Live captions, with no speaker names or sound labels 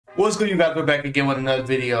What's good, you guys? We're back again with another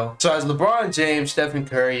video. So as LeBron James, Stephen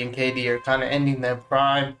Curry, and KD are kind of ending their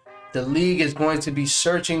prime, the league is going to be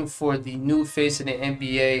searching for the new face of the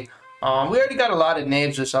NBA. We already got a lot of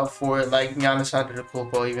names just up for it, like Giannis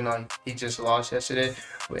Antetokounmpo, even though he just lost yesterday,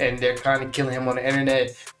 and they're kind of killing him on the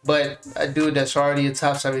internet. But a dude that's already a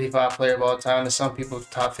top 75 player of all time, to some people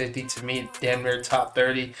top 50, to me damn near top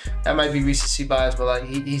 30. That might be recency bias, but like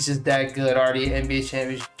he's just that good. Already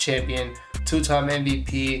NBA champion, two-time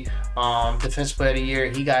MVP, defensive player of the year.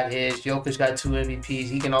 He got his. Jokic got 2 MVPs.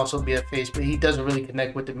 He can also be a face, but he doesn't really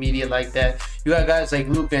connect with the media like that. You got guys like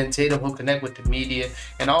Luka and Tatum who connect with the media,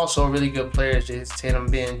 and also really good players. Tatum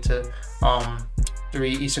been to 3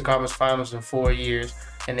 Eastern Conference Finals in 4 years,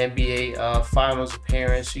 and NBA Finals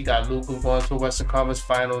appearance. You got Luka going to Western Conference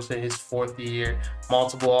Finals in his 4th year,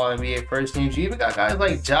 multiple All-NBA first teams. You even got guys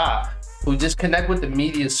like Ja, who just connect with the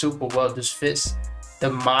media super well, just fits the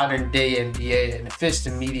modern day NBA, and it fits the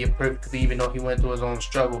media perfectly, even though he went through his own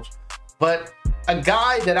struggles. But a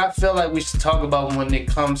guy that I feel like we should talk about when it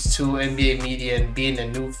comes to NBA media and being the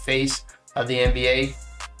new face of the NBA,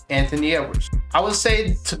 Anthony Edwards. I would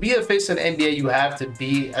say to be a face of the NBA, you have to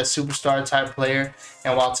be a superstar type player.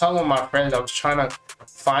 And while talking with my friends, I was trying to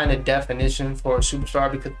find a definition for a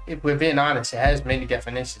superstar, because if we're being honest, it has many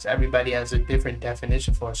definitions. Everybody has a different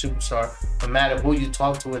definition for a superstar. No matter who you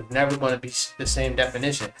talk to, it's never going to be the same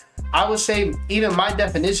definition. I would say even my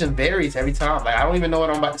definition varies every time. Like, I don't even know what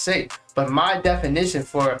I'm about to say, but my definition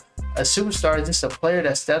for a superstar is just a player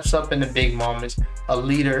that steps up in the big moments, a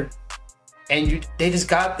leader, and they just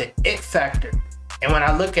got the it factor. And when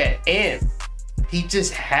I look at Ant, he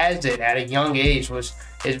just has it at a young age, which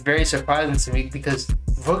is very surprising to me, because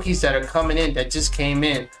rookies that are coming in, that just came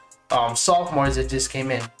in, sophomores that just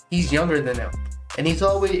came in, he's younger than them, and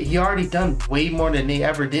he already done way more than they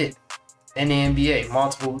ever did in the NBA.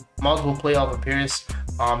 Multiple playoff appearances,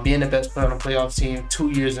 being the best player on the playoff team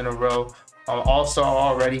 2 years in a row, all-star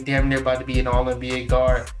already, damn near about to be an all-NBA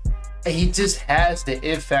guard. And he just has the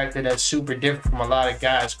it factor that's super different from a lot of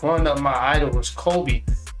guys. Growing up, my idol was Kobe,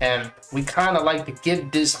 and we kind of like to give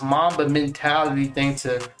this Mamba mentality thing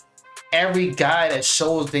to every guy that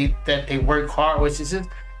shows that they work hard, which is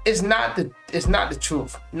it's not the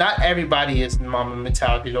truth. Not everybody is Mamba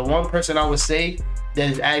mentality. The one person I would say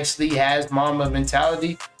that actually has Mamba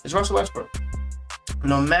mentality is Russell Westbrook.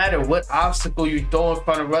 No matter what obstacle you throw in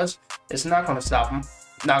front of Russ, it's not going to stop him.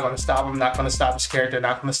 Not going to stop him, not going to stop his character,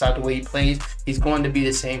 not going to stop the way he plays. He's going to be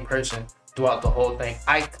the same person throughout the whole thing.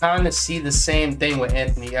 I kind of see the same thing with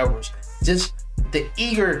Anthony Edwards. Just the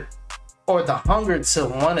eager or the hunger to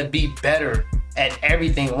want to be better at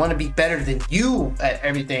everything, want to be better than you at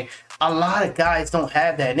everything. A lot of guys don't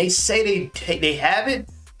have that, and they say they have it,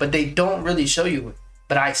 but they don't really show you it.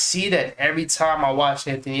 But I see that every time I watch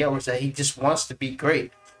Anthony Edwards, that he just wants to be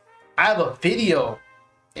great. I have a video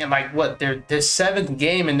in like their 7th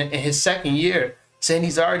game in his 2nd year, saying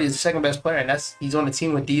he's already the 2nd best player, and he's on the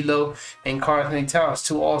team with D'Lo and Karl-Anthony Towns,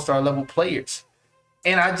 2 all-star level players.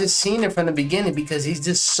 And I just seen it from the beginning, because he's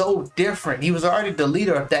just so different. He was already the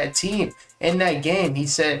leader of that team in that game. He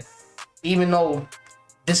said, even though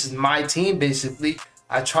this is my team, basically,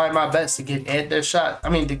 I try my best to get Ant their shot. I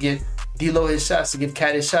mean, to get D'Lo his shots, to give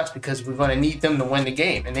Cat his shots, because we're going to need them to win the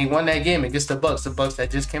game. And they won that game against the Bucks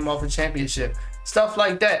that just came off a championship. Stuff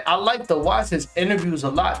like that. I like to watch his interviews a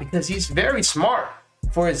lot, because he's very smart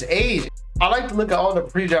for his age. I like to look at all the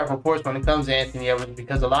pre-draft reports when it comes to Anthony Edwards,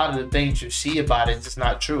 because a lot of the things you see about it is just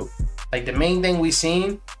not true. Like, the main thing we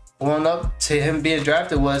seen going up to him being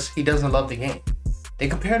drafted was he doesn't love the game. They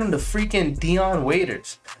compared him to freaking Dion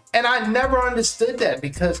Waiters. And I never understood that,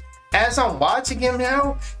 because as I'm watching him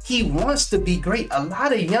now, he wants to be great. A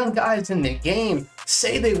lot of young guys in the game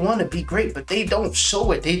say they want to be great, but they don't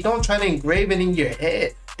show it. They don't try to engrave it in your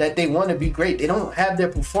head that they want to be great. They don't have their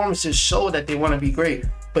performances show that they want to be great.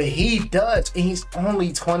 But he does, and he's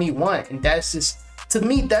only 21. And that's just, to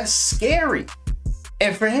me, that's scary.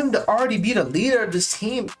 And for him to already be the leader of this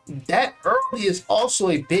team that early is also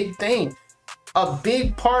a big thing. A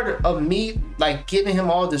big part of me, like, giving him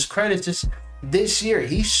all this credit, just this year,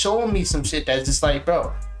 he's showing me some shit that's just like,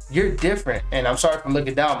 bro, you're different. And I'm sorry if I'm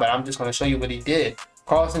looking down, but I'm just going to show you what he did.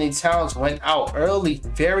 Karl-Anthony Towns went out early,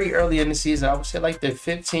 very early in the season. I would say like the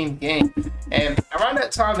 15th game. And around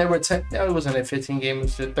that time, they were 10. No, it wasn't a 15th game. It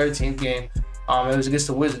was the 13th game. It was against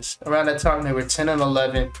the Wizards. Around that time, they were 10 and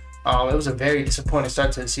 11. It was a very disappointing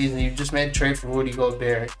start to the season. You just made a trade for Rudy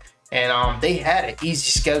Gobert. And they had an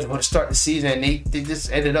easy schedule to start the season. And they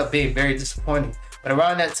just ended up being very disappointing. But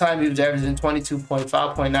around that time, he was averaging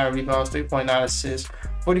 22.5.9 rebounds, 3.9 assists,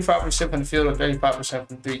 45% from the field, and 35%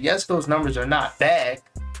 from 3. Yes, those numbers are not bad,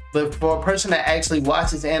 But for a person that actually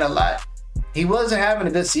watches Ant a lot, he wasn't having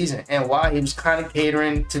a good season. And why? He was kind of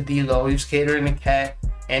catering to D'Lo, he was catering to Cat,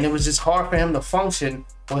 and it was just hard for him to function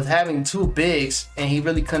with having two bigs, and he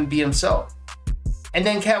really couldn't be himself. And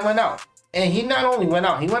then Cat went out. And he not only went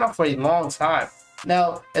out, he went out for a long time.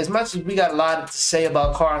 Now, as much as we got a lot to say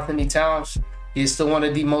about Karl-Anthony Towns, he's still one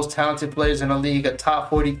of the most talented players in the league, a top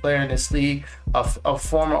 40 player in this league, a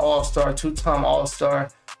former All-Star, two-time All-Star,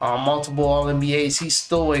 multiple All-NBAs. He's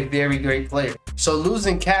still a very great player. So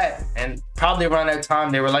losing Cat, and probably around that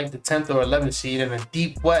time, they were like the 10th or 11th seed in the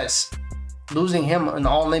Deep West, losing him an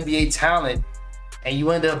All-NBA talent, and you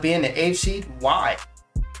end up being the 8th seed? Why?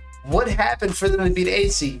 What happened for them to be the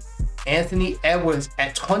 8th seed? Anthony Edwards,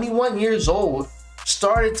 at 21 years old,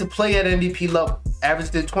 started to play at MVP level,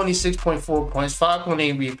 averaged 26.4 points,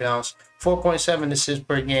 5.8 rebounds, 4.7 assists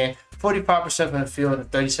per game, 45% from the field, and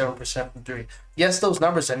 37% from three. Yes, those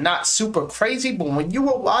numbers are not super crazy, but when you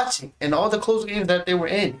were watching and all the close games that they were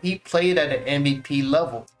in, he played at an MVP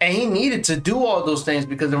level. And he needed to do all those things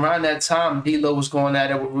because around that time, D'Lo was going at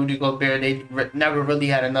it with Rudy Gobert. They never really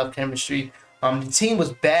had enough chemistry. The team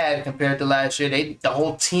was bad compared to last year. The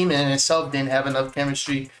whole team in itself didn't have enough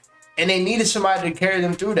chemistry. And they needed somebody to carry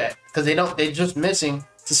them through that because they're just missing,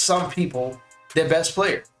 to some people, their best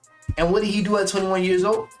player. And what did he do at 21 years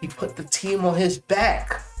old? He put the team on his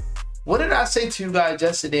back. What did I say to you guys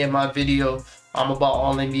yesterday in my video about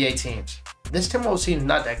all NBA teams? This Timberwolves team is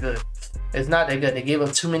not that good. It's not that good. They gave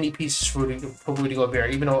up too many pieces for Rudy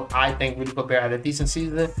Gobert. Even though I think Rudy Gobert had a decent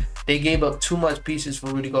season, they gave up too much pieces for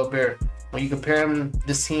Rudy Gobert. When you compare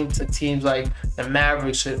this team to teams like the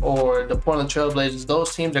Mavericks or the Portland Trailblazers,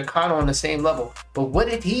 those teams are kind of on the same level. But what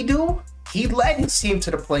did he do? He led his team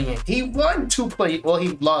to the play-in. He won well,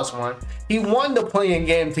 he lost one. He won the play-in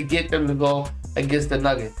game to get them to go against the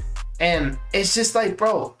Nuggets. And it's just like,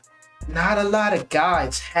 bro, not a lot of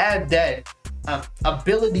guys have that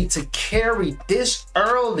ability to carry this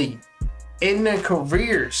early in their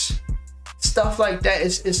careers. Stuff like that.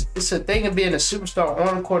 It's a thing of being a superstar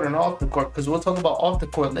on the court and off the court, because we'll talk about off the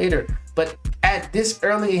court later. But at this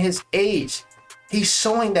early in his age, he's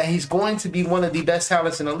showing that he's going to be one of the best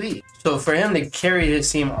talents in the league. So for him to carry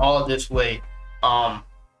his team all this way,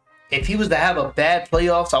 if he was to have a bad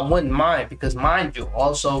playoffs, I wouldn't mind, because mind you,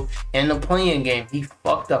 also in the play-in game, he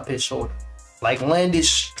fucked up his shoulder. Like, landed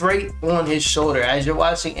straight on his shoulder. As you're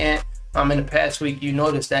watching Ant in the past week, you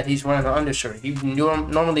notice that he's wearing an undershirt. He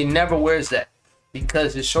normally never wears that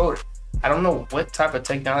because his shoulder. I don't know what type of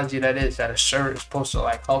technology that is, that a shirt is supposed to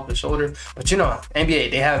like help the shoulder. But you know,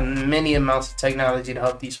 NBA, they have many amounts of technology to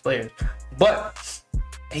help these players. But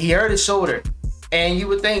he hurt his shoulder. And you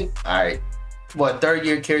would think, all right, what, third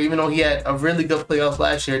year carry, even though he had a really good playoffs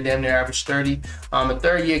last year, damn near average 30. A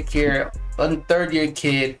third year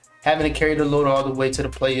kid having to carry the load all the way to the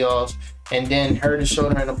playoffs and then hurt his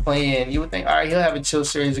shoulder in the play-in, you would think, all right, he'll have a chill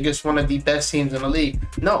series against one of the best teams in the league.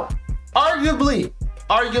 No, arguably,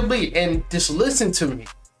 and just listen to me,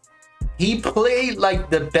 he played like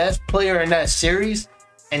the best player in that series,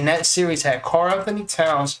 and that series had Karl-Anthony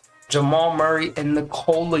Towns, Jamal Murray, and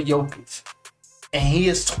Nikola Jokic. And he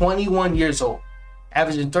is 21 years old,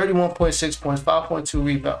 averaging 31.6 points, 5.2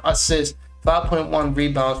 rebounds, assists, 5.1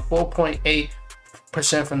 rebounds,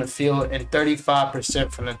 4.8% from the field, and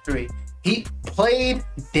 35% from the three. He played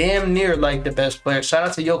damn near like the best player. Shout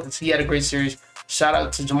out to Jokic, he had a great series. Shout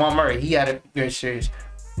out to Jamal Murray, he had a great series.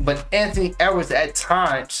 But Anthony Edwards at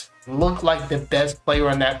times looked like the best player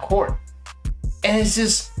on that court. And it's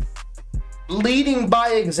just leading by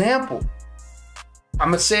example. I'm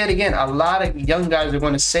going to say it again. A lot of young guys are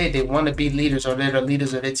going to say they want to be leaders or they're the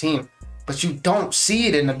leaders of their team. But you don't see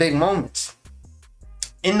it in the big moments.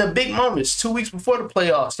 In the big moments, 2 weeks before the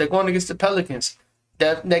playoffs, they're going against the Pelicans.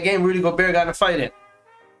 That game Rudy Gobert got in a fight in.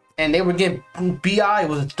 And they were getting, B.I.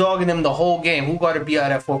 was dogging them the whole game. Who guarded B.I.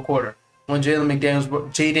 that fourth quarter? When Jaden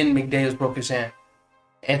McDaniels broke his hand.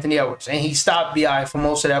 Anthony Edwards. And he stopped B.I. for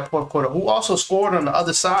most of that fourth quarter. Who also scored on the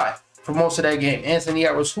other side for most of that game? Anthony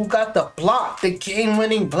Edwards. Who got the block, the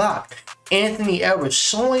game-winning block? Anthony Edwards.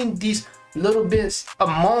 Showing these little bits of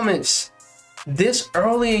moments this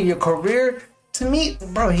early in your career, to me,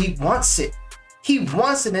 bro, he wants it. He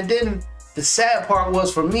wants it. And then the sad part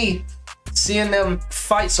was, for me, seeing them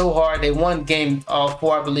fight so hard. They won game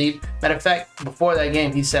 4, I believe. Matter of fact, before that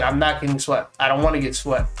game, he said, I'm not getting swept. I don't want to get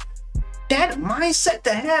swept. That mindset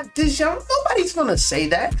to have this young, nobody's going to say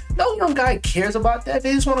that. No young guy cares about that.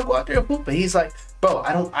 They just want to go out there and hoop. But he's like, bro,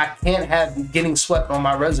 I can't have getting swept on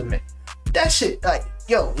my resume. That shit, like,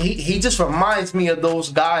 yo, he just reminds me of those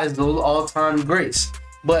guys, those all-time greats.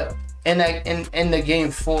 But in the game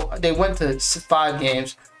 4, they went to 5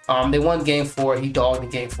 games. They won game 4. He dogged in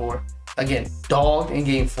game 4. Again, dogged in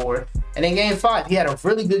game 4. And in game 5, he had a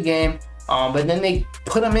really good game. But then they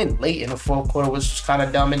put him in late in the fourth quarter, which was kind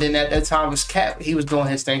of dumb. And then at that time, it was Cat. He was doing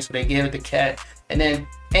his thing, so they gave it to Cat. And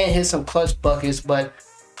hit some clutch buckets. But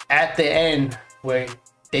at the end, where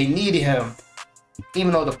they needed him,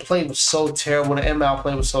 even though the play was so terrible, the inbound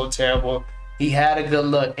play was so terrible, he had a good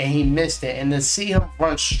look and he missed it. And to see him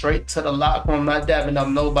run straight to the locker room, not dabbing up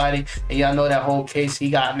nobody, and y'all know that whole case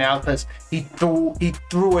he got now because he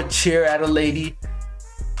threw a chair at a lady.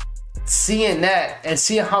 Seeing that and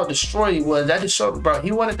seeing how destroyed he was, that just showed, bro,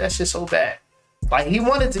 he wanted that shit so bad. Like, he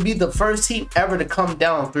wanted to be the first team ever to come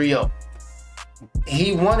down 3-0.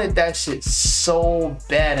 He wanted that shit so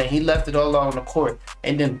bad, and he left it all on the court.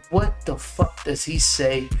 And then what the fuck does he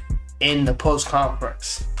say in the post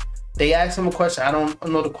conference? They asked him a question. I don't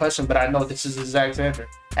know the question, but I know this is his exact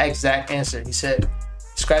answer. He said,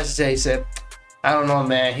 scratch his head. He said, I don't know,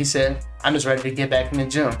 man. He said, I'm just ready to get back in the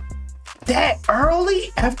gym. That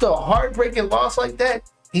early after a heartbreaking loss like that,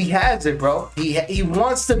 he has it, bro. He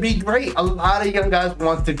wants to be great. A lot of young guys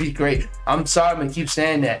want to be great. I'm sorry, I'm gonna keep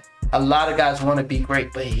saying that. A lot of guys want to be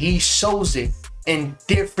great, but he shows it in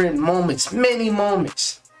different moments, many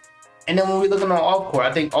moments. And then when we look on off court,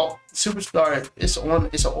 I think superstar, it's an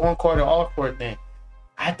on court and off court thing.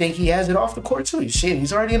 I think he has it off the court too. You see him,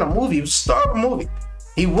 he's already in a movie. He was a star of a movie.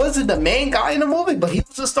 He wasn't the main guy in the movie, but he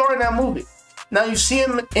was a star in that movie. Now you see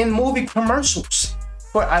him in movie commercials.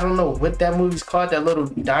 But I don't know what that movie's called, that little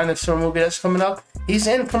dinosaur movie that's coming up. He's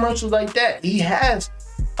in commercials like that. He has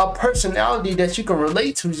a personality that you can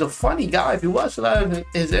relate to. He's a funny guy. If you watch a lot of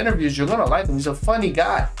his interviews, you're gonna like him. He's a funny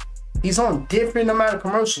guy. He's on different amount of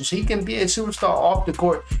commercials. He can be a superstar off the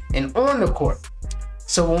court and on the court.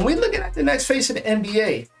 So when we look at the next face of the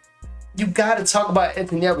NBA, you gotta talk about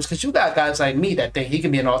Anthony Edwards, because you got guys like me that think he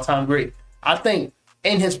can be an all-time great. I think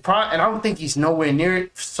in his prime, and I don't think he's nowhere near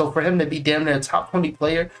it. So for him to be damn near a top 20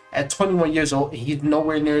 player at 21 years old, and he's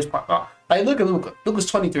nowhere near his prime. Like, look at Luka. Luka's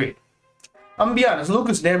 23. I'm gonna be honest,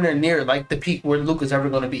 Luka's damn near like the peak where Luka's ever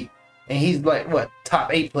gonna be. And he's like, what,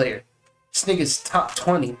 top 8 player. This nigga's top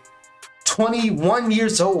 20. 21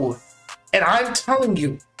 years old. And I'm telling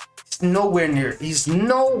you, he's nowhere near. He's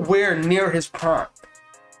nowhere near his prime.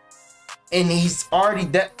 And he's already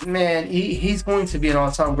that, man, he's going to be an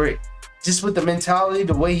all-time great. Just with the mentality,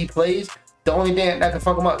 the way he plays, the only thing that can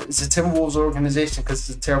fuck him up is the Timberwolves organization, because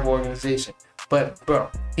it's a terrible organization. But, bro,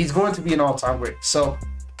 he's going to be an all-time great. So,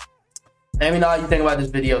 let me know how you think about this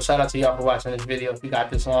video. Shout out to y'all for watching this video. If you got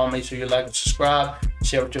this on, make sure you like and subscribe.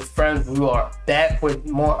 Share with your friends. We are back with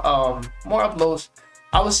more uploads.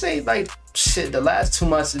 I would say, like, shit, the last 2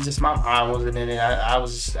 months, is just my mind wasn't in it. I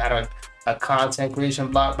was just at a content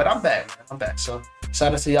creation block. But I'm back, man. I'm back. So,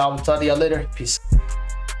 shout out to y'all. We'll talk to y'all later. Peace.